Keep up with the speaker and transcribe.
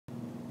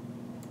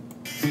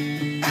Hello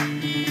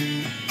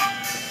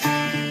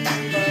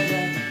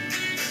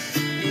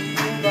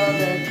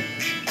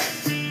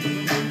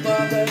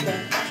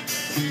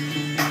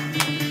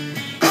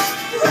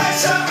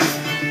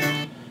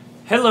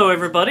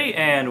everybody,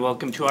 and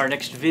welcome to our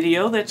next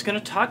video that's going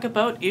to talk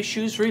about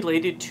issues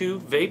related to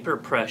vapor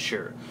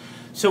pressure.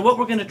 So what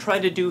we're going to try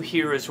to do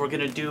here is we're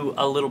going to do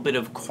a little bit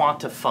of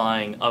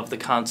quantifying of the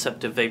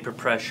concept of vapor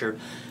pressure,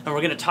 and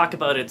we're going to talk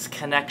about its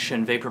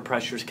connection, vapor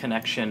pressure's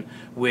connection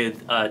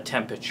with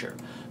temperature.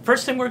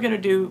 First thing we're going to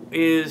do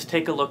is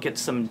take a look at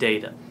some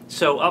data.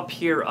 So up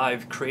here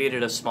I've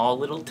created a small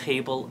little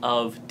table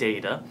of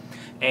data,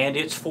 and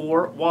it's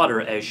for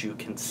water, as you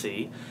can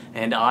see,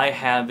 and I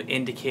have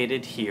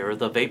indicated here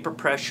the vapor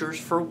pressures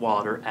for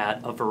water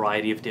at a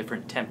variety of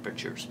different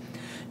temperatures.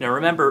 Now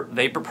remember,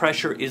 vapor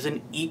pressure is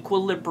an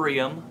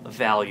equilibrium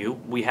value.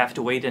 We have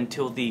to wait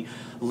until the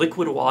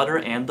liquid water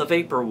and the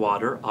vapor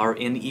water are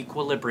in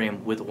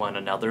equilibrium with one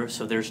another,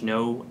 so there's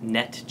no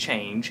net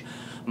change.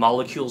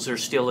 Molecules are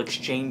still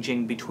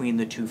exchanging between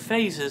the two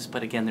phases,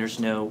 but again, there's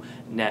no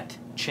net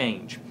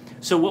change.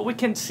 So what we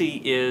can see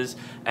is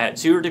at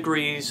 0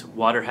 degrees,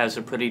 water has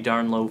a pretty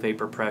darn low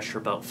vapor pressure,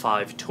 about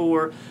 5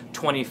 torr.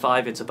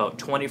 25, it's about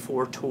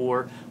 24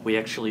 torr. We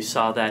actually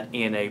saw that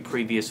in a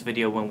previous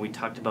video when we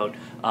talked about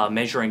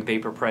measuring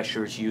vapor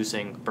pressures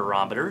using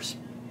barometers.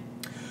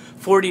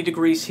 40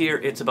 degrees here,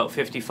 it's about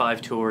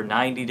 55 torr.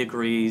 90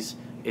 degrees,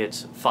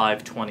 it's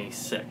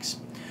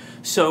 526.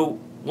 So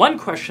one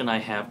question I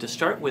have to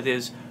start with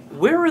is,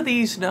 where are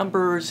these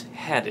numbers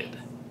headed?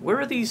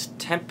 Where are these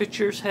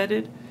temperatures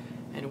headed?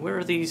 And where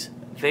are these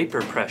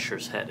vapor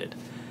pressures headed?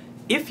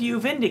 If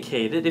you've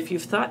indicated, if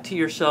you've thought to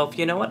yourself,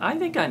 you know what, I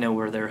think I know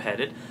where they're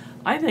headed.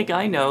 I think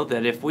I know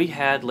that if we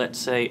had, let's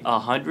say,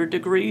 100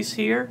 degrees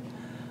here,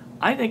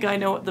 I think I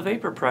know what the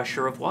vapor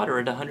pressure of water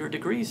at 100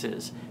 degrees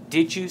is.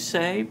 Did you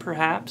say,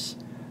 perhaps,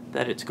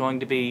 that it's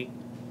going to be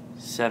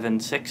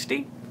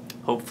 760?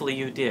 Hopefully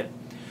you did.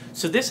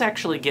 So this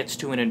actually gets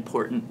to an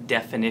important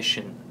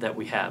definition that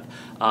we have.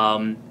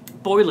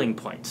 Boiling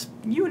points.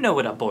 You know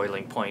what a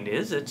boiling point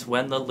is. It's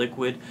when the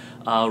liquid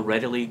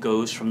readily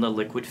goes from the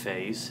liquid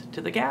phase to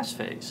the gas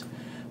phase.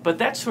 But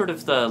that's sort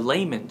of the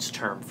layman's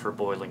term for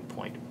boiling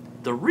point.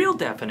 The real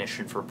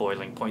definition for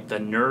boiling point, the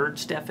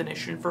nerd's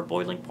definition for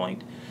boiling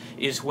point,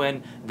 is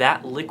when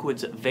that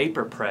liquid's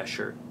vapor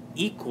pressure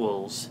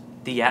equals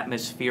the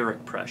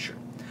atmospheric pressure.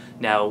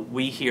 Now,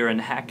 we here in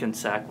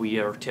Hackensack, we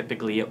are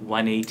typically at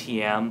 1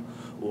 atm,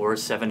 or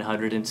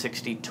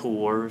 760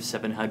 torr,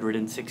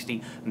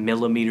 760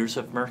 millimeters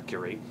of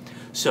mercury.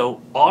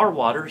 So our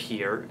water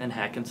here in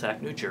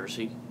Hackensack, New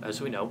Jersey,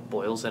 as we know,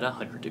 boils at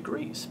 100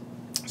 degrees.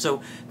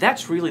 So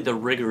that's really the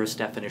rigorous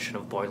definition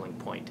of boiling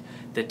point,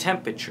 the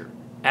temperature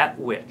at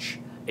which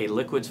a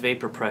liquid's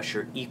vapor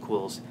pressure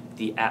equals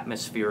the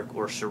atmospheric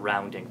or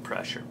surrounding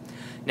pressure.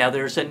 Now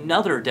there's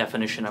another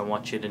definition I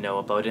want you to know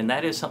about, and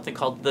that is something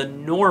called the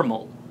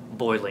normal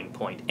boiling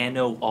point,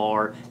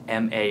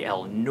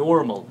 N-O-R-M-A-L,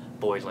 normal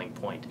boiling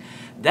point.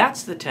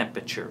 That's the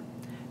temperature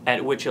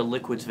at which a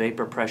liquid's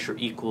vapor pressure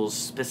equals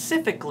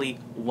specifically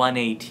 1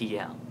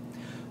 atm.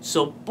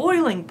 So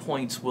boiling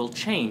points will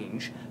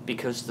change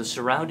because the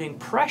surrounding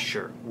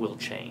pressure will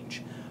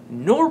change.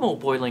 Normal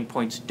boiling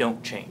points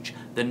don't change.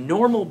 The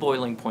normal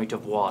boiling point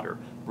of water,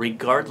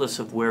 regardless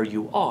of where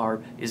you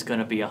are, is going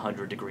to be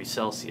 100 degrees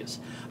Celsius.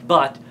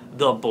 But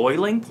the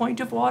boiling point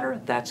of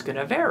water, that's going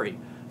to vary.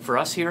 For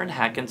us here in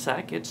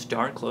Hackensack, it's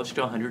darn close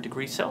to 100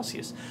 degrees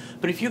Celsius.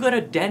 But if you go to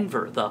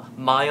Denver, the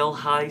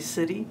mile-high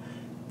city,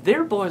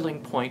 their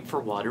boiling point for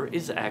water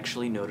is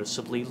actually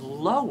noticeably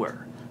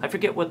lower. I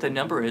forget what the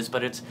number is,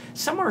 but it's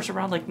somewhere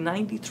around like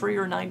 93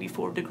 or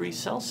 94 degrees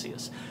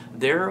Celsius.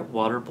 Their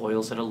water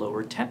boils at a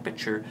lower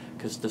temperature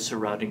because the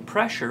surrounding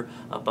pressure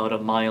about a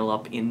mile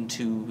up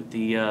into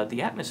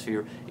the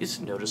atmosphere is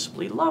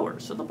noticeably lower,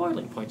 so the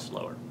boiling point's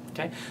lower.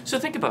 Okay, so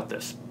think about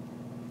this.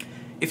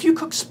 If you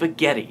cook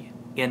spaghetti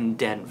in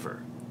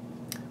Denver,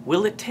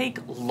 will it take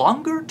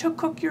longer to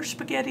cook your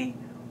spaghetti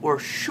or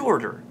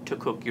shorter to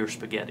cook your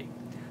spaghetti?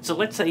 So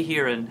let's say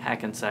here in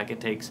Hackensack it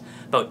takes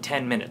about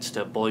 10 minutes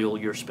to boil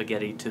your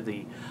spaghetti to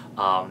the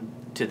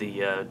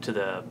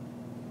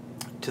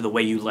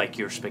way you like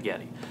your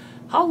spaghetti.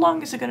 How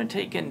long is it going to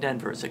take in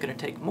Denver? Is it going to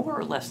take more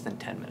or less than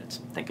 10 minutes?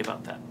 Think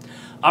about that.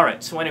 All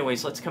right, so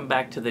anyways, let's come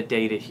back to the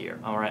data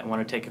here. All right, I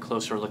want to take a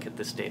closer look at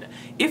this data.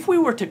 If we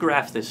were to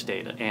graph this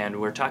data,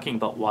 and we're talking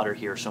about water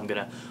here, so I'm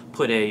going to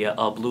put a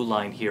blue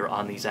line here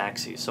on these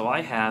axes. So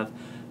I have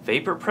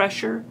vapor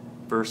pressure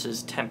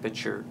versus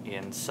temperature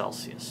in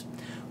Celsius.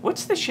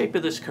 What's the shape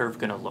of this curve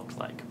going to look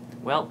like?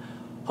 Well,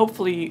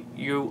 hopefully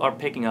you are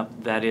picking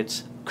up that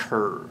it's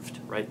curved,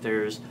 right?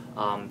 There's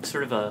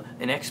sort of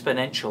an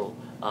exponential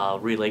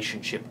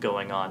relationship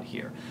going on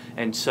here.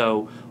 And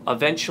so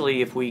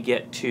eventually if we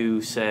get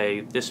to,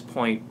 say, this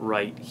point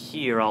right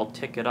here, I'll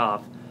tick it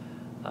off.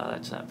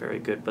 That's not very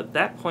good, but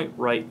that point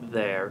right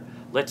there,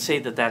 let's say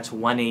that that's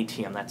 1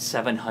 atm, that's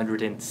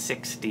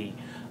 760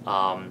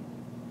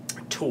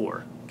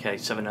 torr. Okay,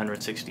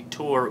 760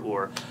 torr,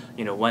 or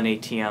 1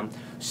 atm.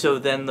 So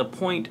then the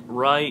point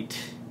right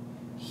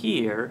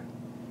here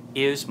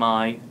is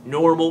my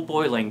normal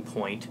boiling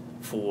point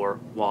for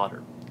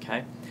water,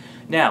 okay?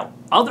 Now,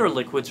 other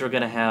liquids are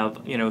going to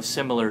have,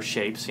 similar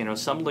shapes.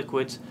 Some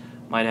liquids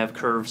might have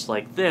curves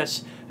like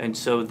this, and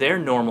so their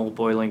normal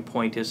boiling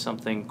point is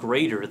something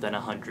greater than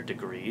 100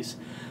 degrees.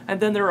 And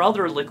then there are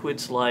other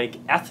liquids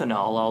like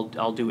ethanol.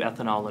 I'll do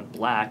ethanol in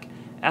black.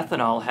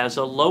 Ethanol has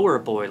a lower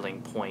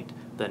boiling point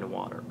than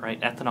water, right?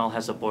 Ethanol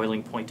has a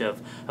boiling point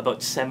of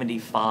about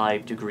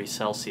 75 degrees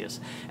Celsius.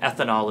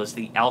 Ethanol is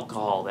the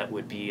alcohol that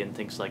would be in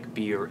things like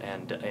beer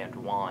and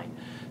wine.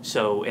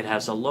 So it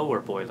has a lower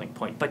boiling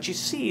point. But you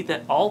see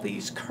that all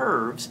these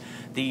curves,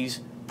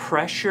 these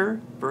pressure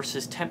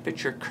versus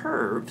temperature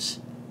curves,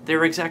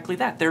 they're exactly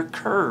that. They're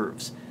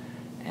curves.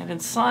 And in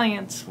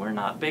science, we're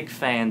not big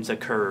fans of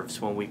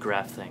curves when we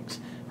graph things,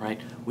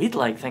 right? We'd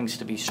like things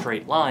to be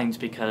straight lines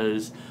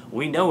because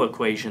we know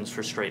equations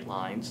for straight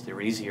lines. They're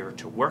easier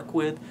to work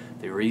with.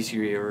 They're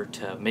easier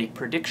to make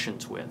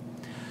predictions with.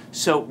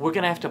 So we're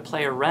going to have to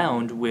play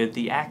around with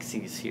the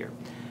axes here.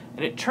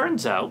 And it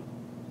turns out,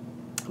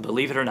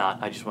 believe it or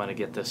not, I just want to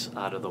get this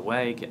out of the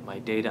way, get my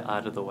data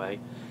out of the way.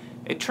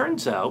 It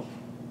turns out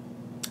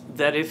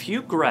that if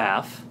you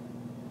graph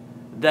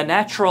the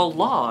natural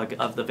log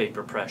of the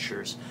vapor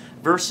pressures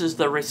versus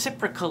the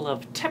reciprocal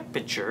of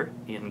temperature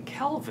in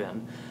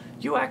Kelvin,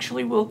 you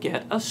actually will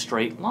get a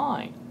straight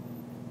line.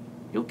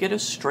 You'll get a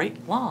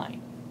straight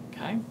line,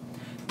 okay?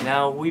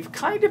 Now, we've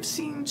kind of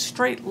seen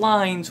straight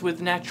lines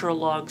with natural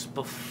logs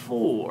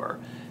before.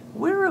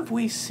 Where have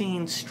we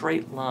seen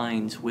straight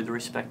lines with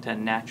respect to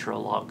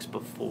natural logs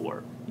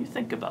before? You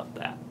think about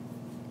that.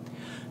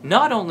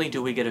 Not only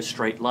do we get a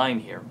straight line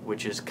here,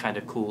 which is kind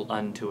of cool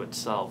unto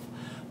itself,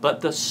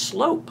 but the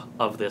slope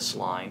of this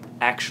line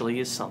actually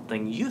is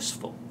something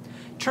useful.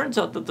 Turns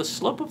out that the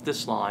slope of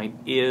this line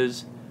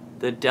is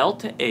the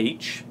delta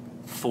H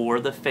for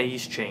the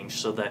phase change.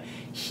 So the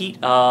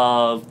heat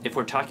of, if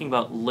we're talking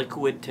about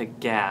liquid to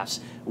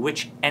gas,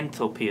 which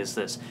enthalpy is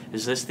this?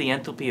 Is this the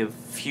enthalpy of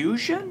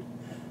fusion?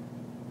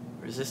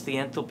 Or is this the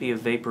enthalpy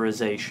of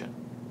vaporization?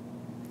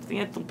 It's the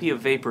enthalpy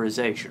of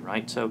vaporization,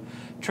 right? So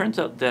it turns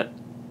out that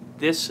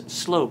this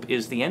slope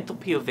is the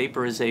enthalpy of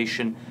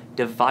vaporization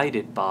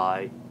divided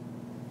by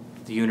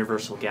the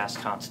universal gas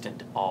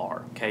constant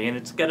R, okay? And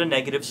it's got a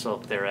negative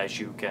slope there, as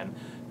you can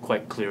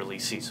quite clearly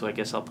see. So I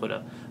guess I'll put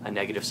a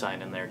negative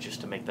sign in there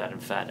just to make that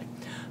emphatic.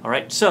 All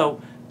right,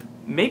 so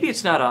maybe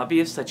it's not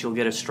obvious that you'll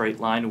get a straight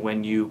line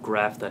when you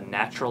graph the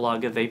natural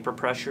log of vapor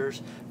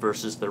pressures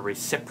versus the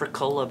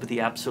reciprocal of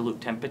the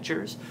absolute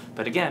temperatures.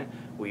 But again,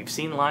 we've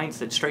seen lines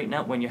that straighten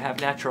out when you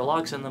have natural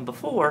logs in them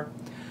before.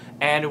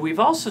 And we've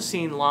also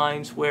seen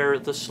lines where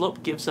the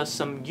slope gives us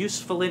some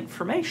useful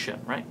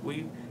information, right?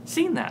 We've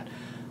seen that,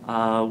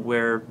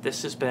 where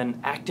this has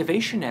been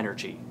activation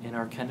energy in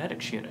our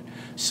kinetics unit.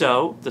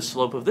 So the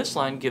slope of this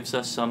line gives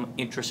us some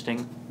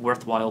interesting,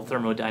 worthwhile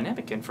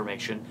thermodynamic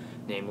information,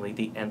 namely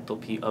the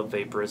enthalpy of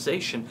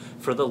vaporization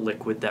for the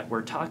liquid that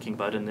we're talking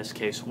about, in this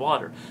case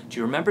water. Do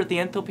you remember the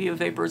enthalpy of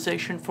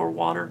vaporization for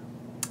water?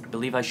 I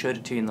believe I showed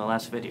it to you in the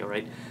last video,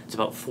 right? It's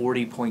about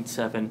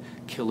 40.7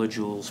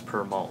 kilojoules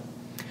per mole.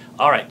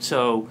 All right,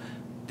 so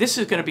this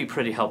is going to be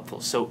pretty helpful.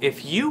 So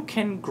if you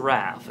can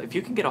graph, if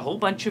you can get a whole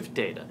bunch of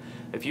data,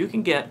 if you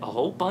can get a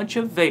whole bunch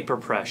of vapor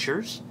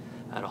pressures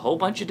at a whole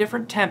bunch of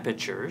different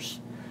temperatures,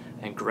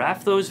 and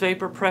graph those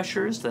vapor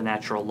pressures, the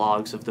natural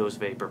logs of those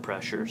vapor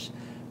pressures,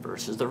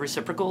 versus the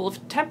reciprocal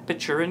of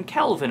temperature in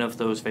Kelvin of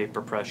those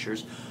vapor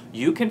pressures,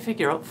 you can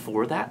figure out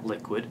for that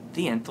liquid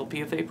the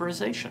enthalpy of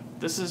vaporization.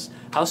 This is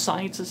how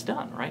science is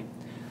done, right?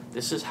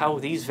 This is how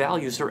these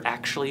values are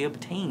actually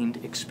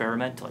obtained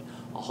experimentally.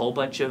 A whole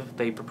bunch of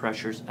vapor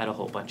pressures at a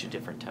whole bunch of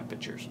different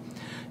temperatures.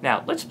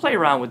 Now, let's play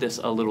around with this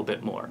a little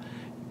bit more.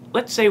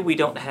 Let's say we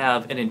don't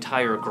have an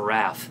entire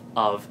graph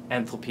of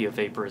enthalpy of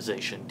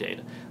vaporization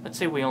data. Let's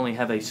say we only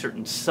have a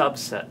certain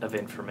subset of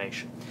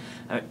information.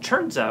 It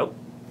turns out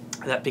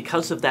that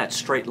because of that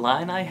straight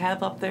line I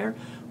have up there,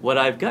 what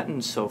I've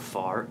gotten so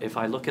far, if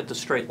I look at the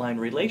straight line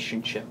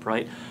relationship,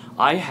 right,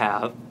 I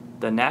have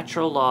the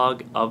natural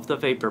log of the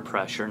vapor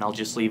pressure, and I'll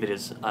just leave it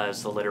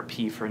as the letter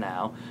P for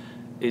now,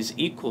 is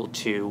equal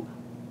to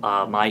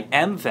my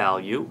M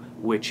value,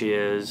 which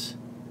is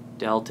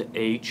delta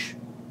H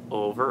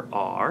over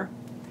R,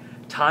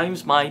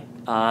 times my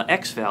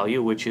X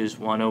value, which is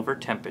 1 over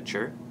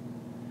temperature,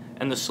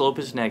 and the slope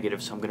is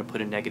negative, so I'm going to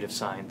put a negative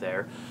sign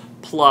there,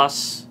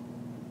 plus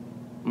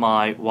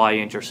my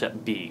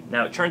y-intercept B.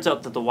 Now it turns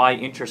out that the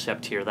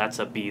y-intercept here, that's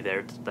a B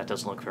there, that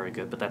doesn't look very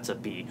good, but that's a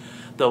B.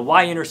 The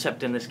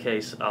y-intercept in this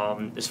case,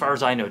 as far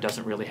as I know,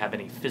 doesn't really have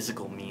any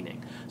physical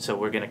meaning, so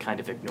we're going to kind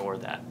of ignore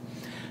that.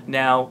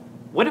 Now,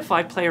 what if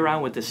I play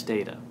around with this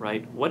data,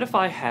 right? What if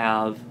I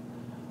have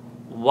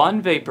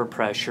one vapor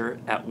pressure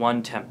at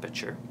one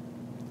temperature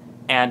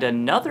and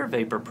another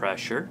vapor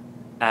pressure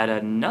at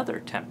another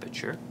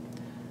temperature,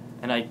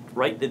 and I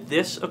write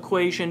this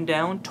equation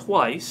down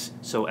twice,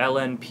 so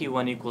ln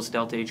P1 equals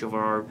delta H over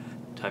R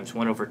times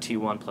 1 over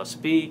T1 plus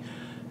B.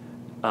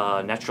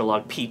 natural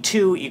log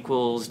P2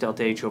 equals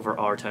delta H over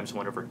R times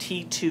 1 over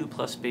T2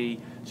 plus B.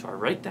 So I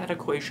write that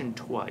equation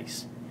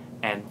twice,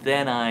 and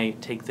then I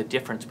take the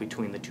difference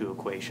between the two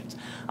equations.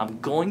 I'm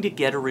going to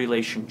get a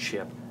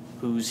relationship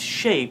whose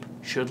shape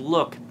should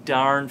look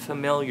darn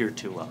familiar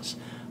to us.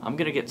 I'm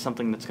going to get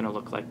something that's going to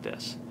look like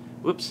this.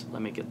 Whoops,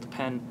 let me get the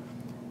pen.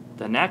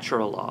 The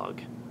natural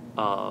log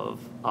of,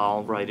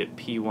 I'll write it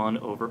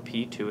P1 over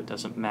P2, it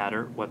doesn't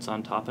matter what's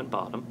on top and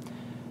bottom,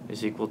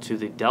 is equal to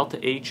the delta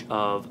H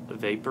of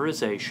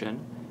vaporization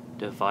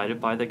divided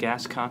by the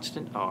gas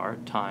constant R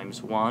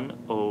times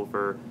 1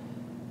 over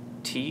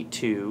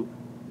T2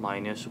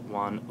 minus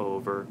 1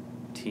 over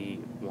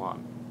T1.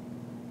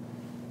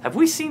 Have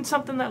we seen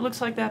something that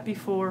looks like that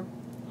before?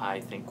 I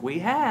think we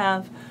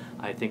have.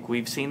 I think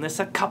we've seen this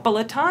a couple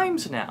of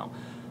times now.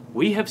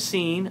 We have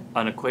seen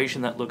an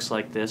equation that looks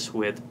like this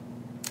with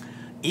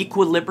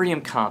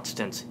equilibrium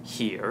constants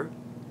here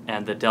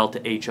and the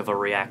delta H of a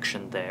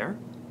reaction there.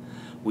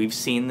 We've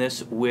seen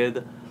this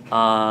with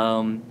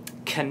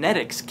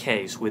kinetics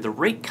K's, with a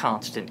rate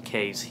constant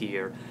K's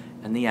here,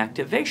 and the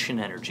activation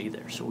energy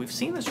there. So we've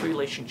seen this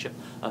relationship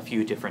a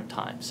few different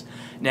times.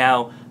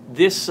 Now,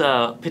 this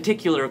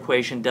particular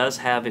equation does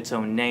have its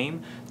own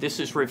name. This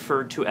is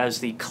referred to as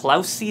the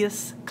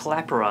Clausius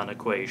Clapeyron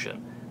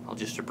equation. I'll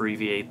just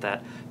abbreviate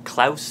that.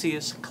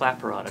 Clausius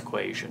Clapeyron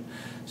equation.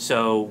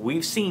 So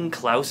we've seen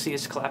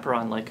Clausius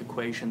Clapeyron-like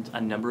equations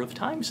a number of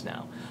times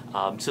now.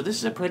 So this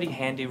is a pretty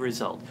handy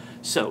result.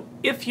 So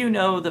if you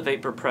know the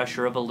vapor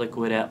pressure of a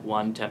liquid at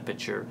one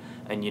temperature,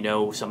 and you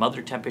know some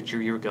other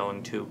temperature you're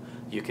going to,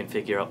 you can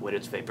figure out what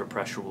its vapor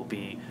pressure will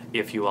be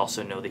if you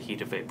also know the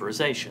heat of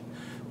vaporization.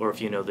 Or if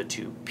you know the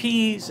two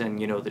P's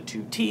and you know the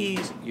two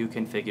T's, you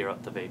can figure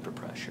out the vapor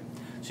pressure.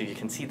 So you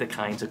can see the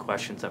kinds of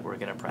questions that we're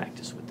going to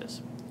practice with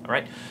this. All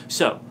right,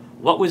 so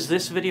what was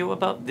this video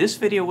about? This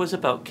video was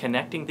about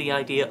connecting the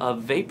idea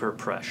of vapor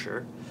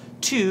pressure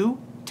to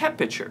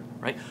temperature,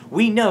 right?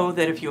 We know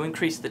that if you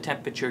increase the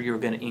temperature, you're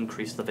going to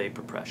increase the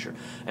vapor pressure.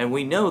 And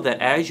we know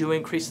that as you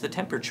increase the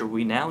temperature,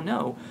 we now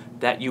know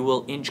that you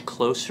will inch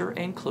closer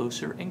and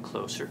closer and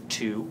closer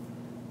to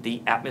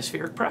the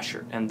atmospheric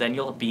pressure, and then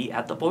you'll be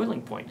at the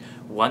boiling point.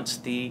 Once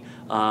the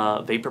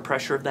vapor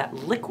pressure of that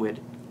liquid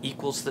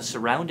equals the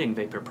surrounding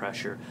vapor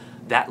pressure,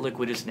 that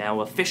liquid is now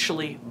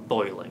officially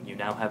boiling. You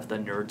now have the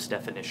nerd's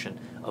definition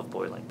of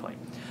boiling point.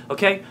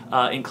 Okay,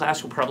 in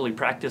class we'll probably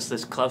practice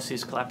this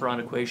Clausius Clapeyron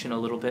equation a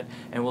little bit,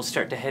 and we'll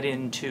start to head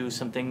into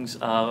some things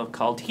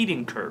called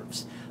heating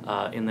curves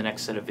in the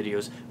next set of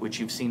videos, which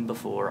you've seen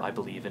before, I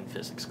believe, in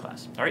physics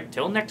class. All right,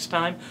 till next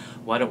time,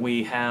 why don't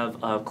we have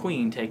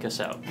Queen take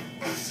us out.